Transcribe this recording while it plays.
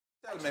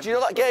Do you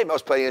know that game I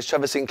was playing against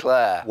Trevor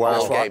Sinclair?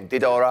 Wow. That game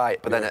did all right,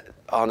 but then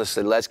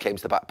honestly, Les came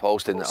to the back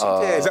post and. Is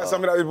that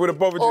something that would have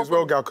bothered you as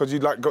well, Gal? Because you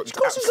got Of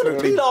course he's going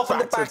to peel off on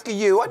the back of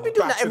you. I'd be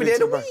doing that every day of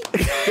the week.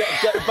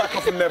 Get the back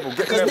off of Neville.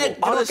 Get Neville. You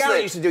know what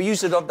Gary used to do? He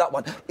used to love that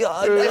one.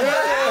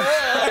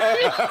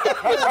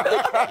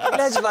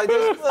 Les like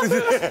this.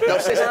 No,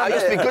 seriously, I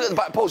used to be good at the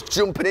back post,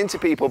 jumping into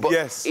people, but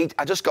yes.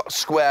 I just got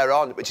square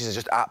on, which is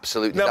just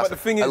absolutely. No, but the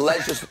thing is, and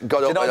Les just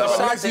got up. You know, the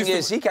sad thing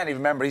is, he can't even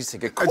remember. He's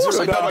thinking, of course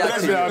I No,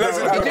 did that.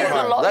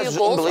 Les is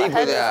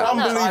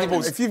unbelievable.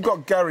 Unbelievable. If you've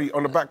got Gary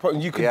on the back post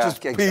and you can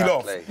just peel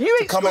off. You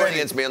ain't scored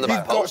against me on the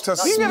back post.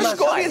 You never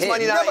scored against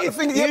Man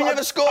United. You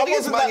never scored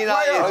against Man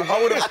United.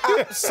 I would have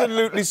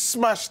absolutely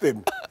smashed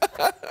him.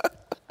 I'd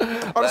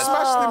have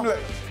smashed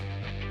him.